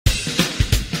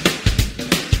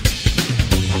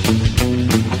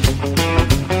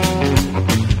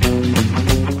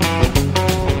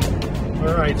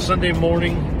Sunday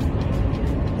morning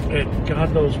at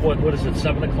God knows what is it,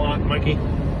 7 o'clock, Mikey?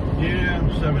 Yeah,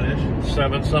 7-ish.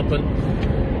 7 something.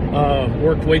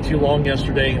 Worked way too long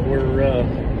yesterday. We're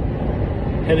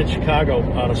headed Chicago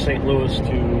out of St. Louis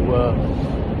to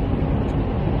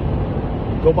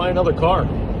go buy another car.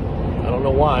 I don't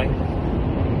know why.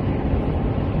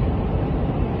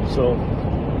 So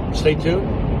stay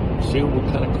tuned. See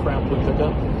what kind of crap we pick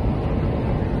up.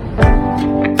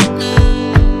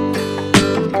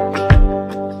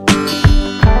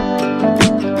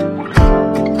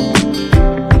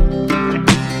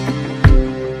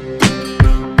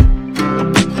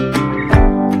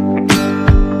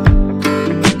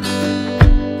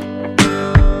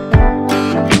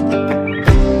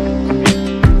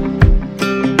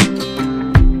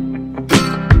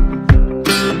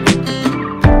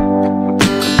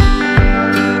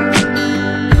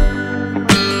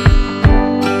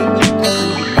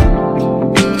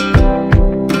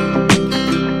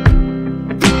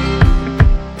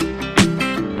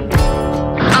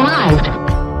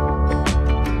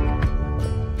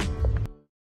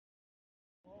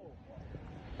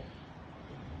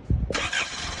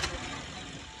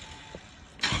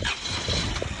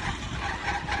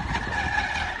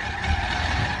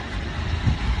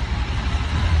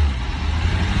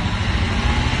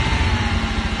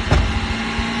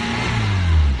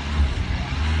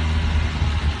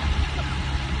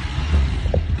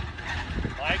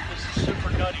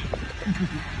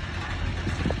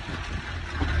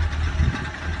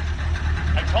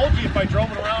 I told you if I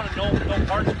drove it around and no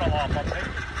parts fell off, I'll take it.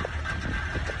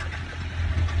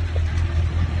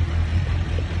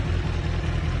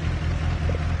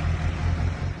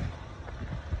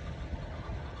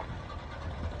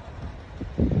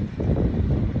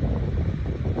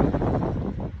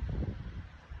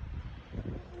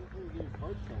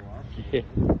 Yeah.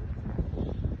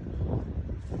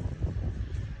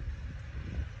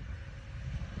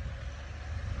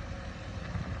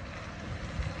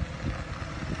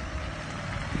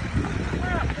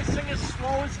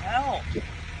 Slow as hell.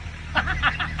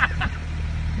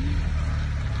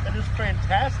 It is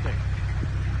fantastic.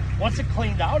 Once it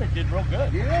cleaned out, it did real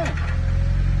good. Yeah.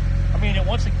 I mean,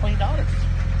 once it cleaned out,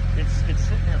 it's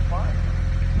sitting there fine.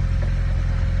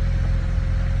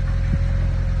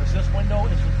 Is this window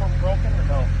broken or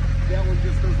no? That one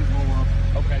just doesn't go up.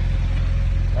 Okay,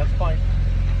 that's fine.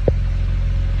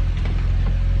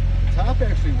 The top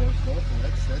actually works though, so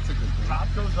that's a good thing. Top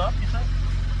goes up, you said?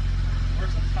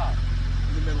 Where's the top?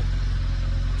 In the middle.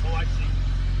 Oh, I see.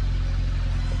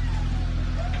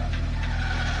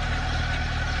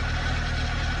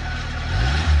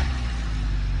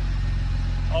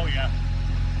 Oh, yeah.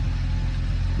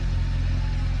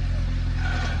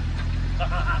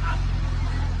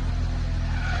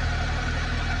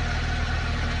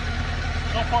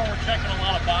 So far, we're checking a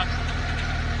lot of boxes.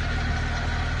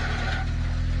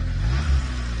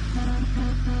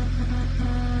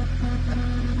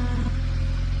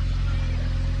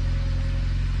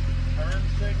 Turn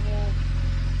signals.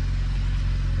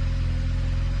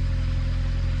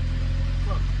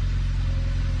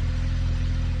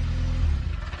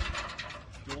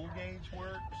 Dual gauge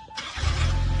works.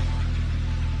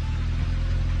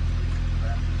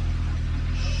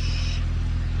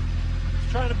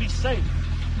 Just trying to be safe.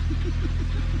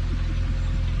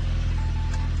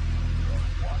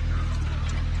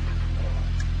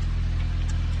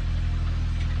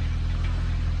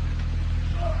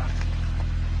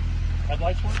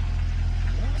 Headlights work?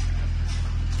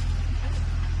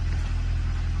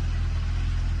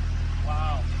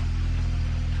 Wow.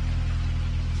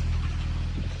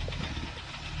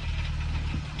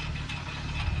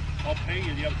 I'll pay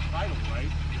you the other title,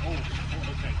 right? Oh,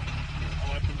 okay.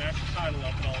 I'll have to match the title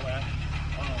up and all that.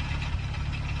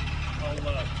 I'll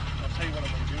tell you what I'm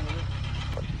going to do with it.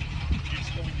 It's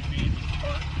going to be the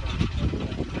dark first.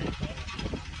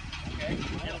 Okay.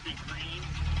 It'll be green,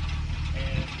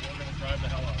 and we're going to drive the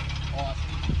hell out of it.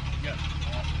 Awesome. Yes.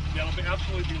 Awesome. That'll be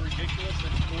absolutely ridiculous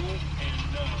and cool, and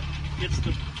it's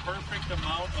the perfect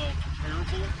amount of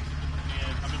comparable.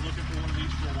 And I've been looking for one of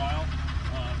these for a while,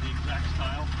 the exact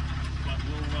style. But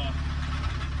we'll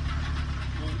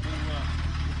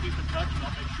keep in touch, and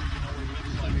I'll make sure you know what it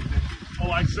looks like. Oh,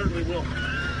 I certainly will.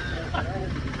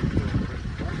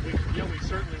 We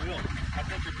certainly will. I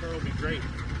think your car will be great.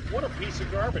 What a piece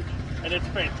of garbage, and it's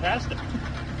fantastic.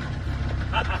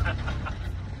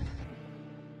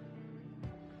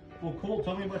 Well, cool.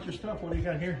 Tell me about your stuff. What do you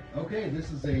got here? Okay,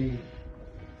 this is a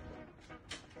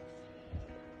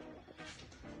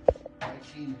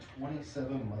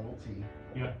 1927 Model T.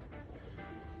 Yeah.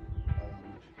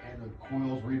 And the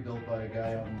coils rebuilt by a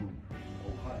guy out in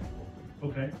Ohio.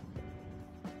 Okay.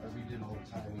 We did all the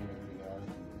timing and everything on it.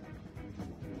 We did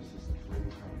the fuel system,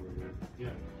 frame carburetor. Yeah.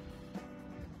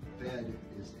 Bed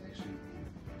is actually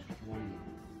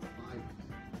 25.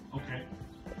 Okay.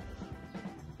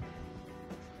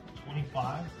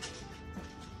 25.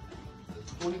 The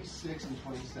 26 and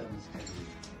 27 is heavy.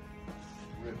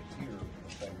 Ripped here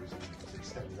fenders and it's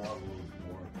extended out a little bit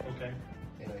more. Okay.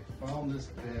 And I found this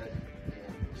bed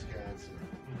in Wisconsin.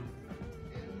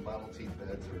 And Model T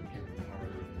beds are getting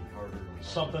harder and harder.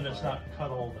 Something that's not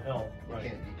cut all to hell. Right.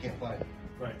 You can't find it.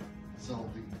 Right. So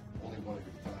the only one I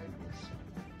could find was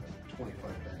 25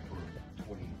 back for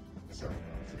 27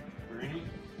 pounds. Very neat.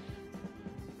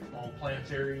 All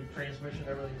planetary transmission,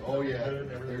 everything. Oh yeah,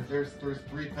 Good, everything. there's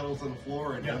 3 pedals on the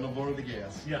floor and Yeah. none of them are the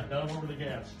gas. Yeah, none over the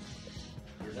gas.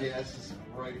 Your gas is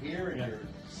right here and Yeah. your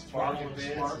spark Throttle and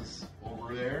advance spark. is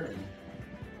over there.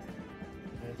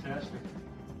 And Fantastic.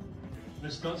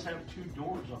 This does have 2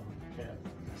 doors on the cab.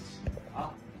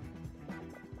 Ah.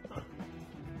 I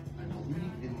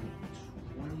believe in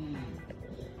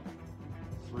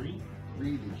 23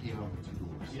 3? they came out with 2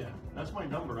 doors. Yeah, that's my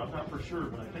number. I'm not for sure,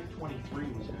 but I think 23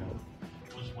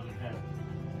 was when it had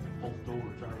both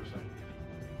doors, driver's side,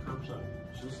 curbside.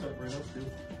 She'll step right up too.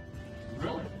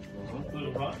 Really?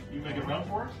 Little run? You make a run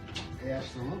for us?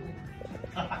 Absolutely.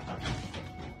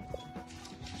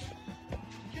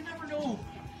 You never know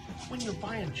when you're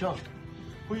buying junk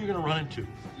who you're going to run into.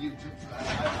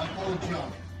 I call it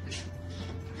junk.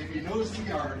 If you notice the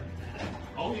yard,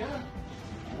 Oh, yeah.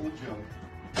 old junk.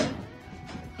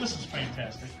 This is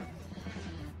fantastic.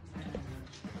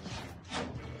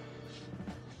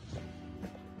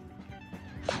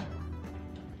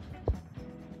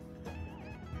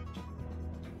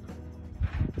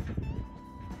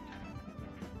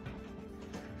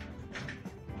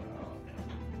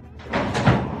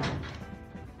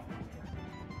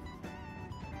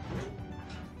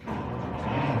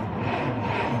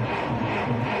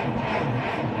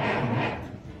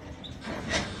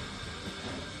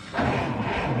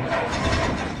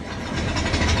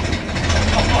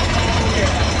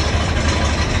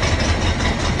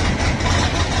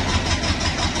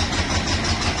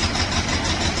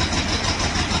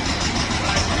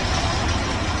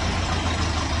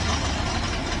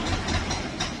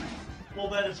 Well,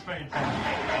 that is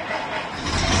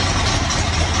fantastic.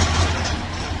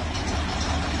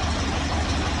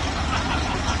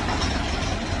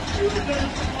 Dude, that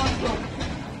is awesome.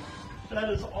 That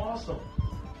is awesome.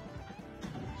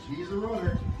 She's a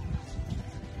runner.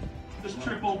 This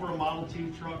trip over a Model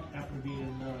T truck happened to be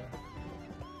in the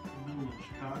middle of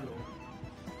Chicago.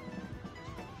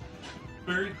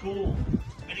 Very cool.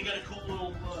 And you got a cool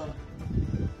little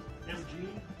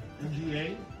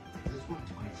MGA. This one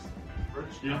twice.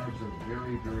 British Yeah. cars are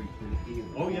very, very finicky. And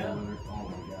Oh, yeah. Oh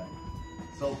my god.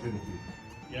 So finicky.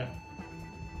 Yeah.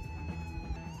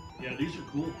 Yeah, these are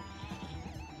cool.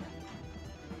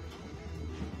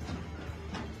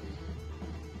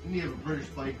 And you have a British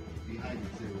bike behind you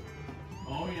too.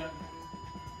 Oh, yeah.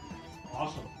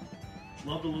 Awesome.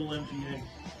 Love the little MGA.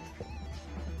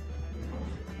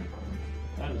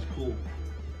 That is cool.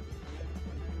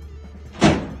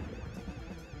 Well,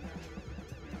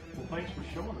 thanks for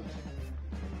showing us.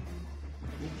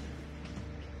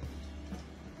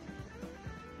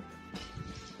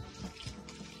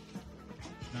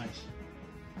 Nice.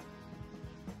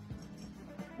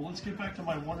 Well, let's get back to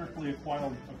my wonderfully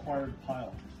acquired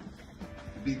pile.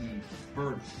 It'd be the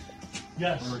burnt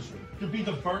Yes, version. to be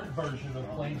the burnt version of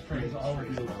Plains Trains Plains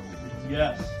Automobiles. Automobiles.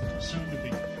 Yes, soon to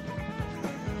be.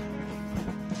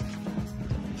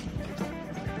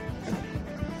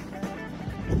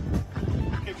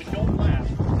 Okay, but don't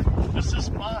laugh. This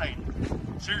is mine.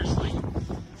 Seriously,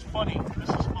 it's funny. This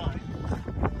is mine.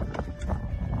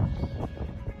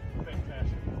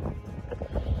 Fantastic.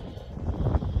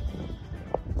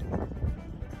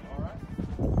 All right.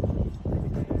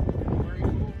 Very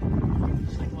cool.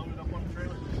 This thing loaded up on the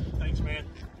trailer. Thanks, man.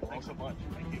 Thanks so much.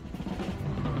 Thank you.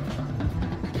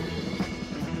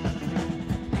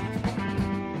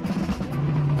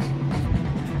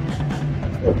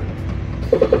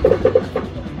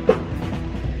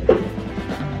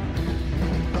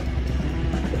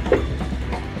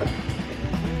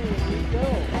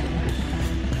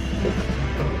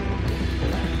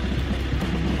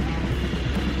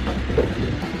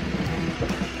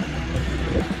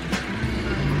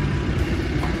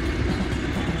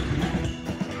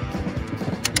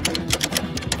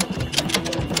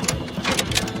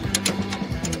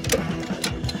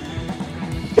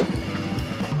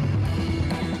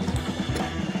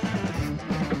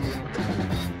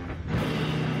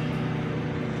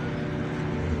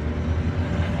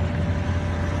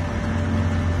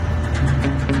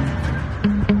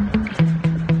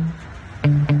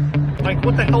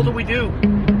 what the hell do we do?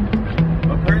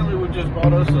 Apparently, we just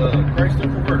bought us a Chrysler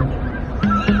convertible.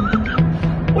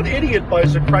 What idiot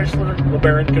buys a Chrysler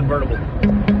LeBaron convertible?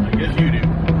 I guess you do.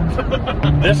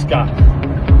 This guy.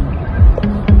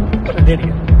 What an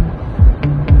idiot.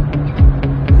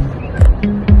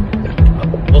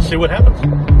 We'll see what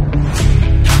happens.